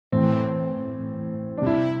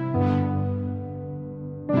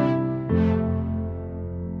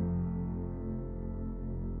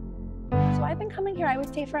coming here, I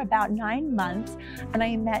would say, for about 9 months, and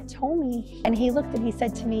I met Tomy, and he looked and he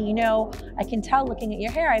said to me, you know, I can tell looking at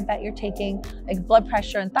your hair, I bet you're taking like blood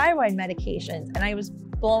pressure and thyroid medications. And I was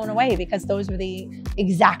blown away because those were the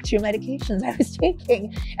exact 2 medications I was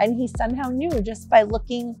taking. And he somehow knew just by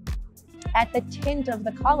looking at the tint of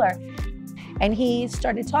the color. And he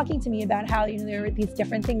started talking to me about how, you know, there were these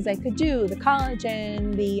different things I could do, the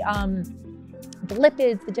collagen, the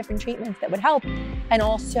lipids, the different treatments that would help, and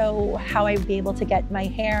also how I would be able to get my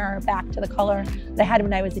hair back to the color that I had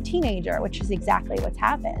when I was a teenager, which is exactly what's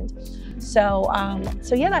happened. So,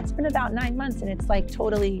 so yeah, that's been about 9 months, and it's like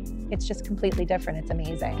totally, it's just completely different. It's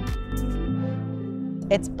amazing.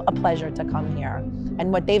 It's a pleasure to come here.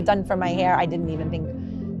 And what they've done for my hair, I didn't even think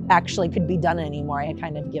actually could be done anymore. I had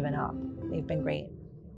kind of given up. They've been great.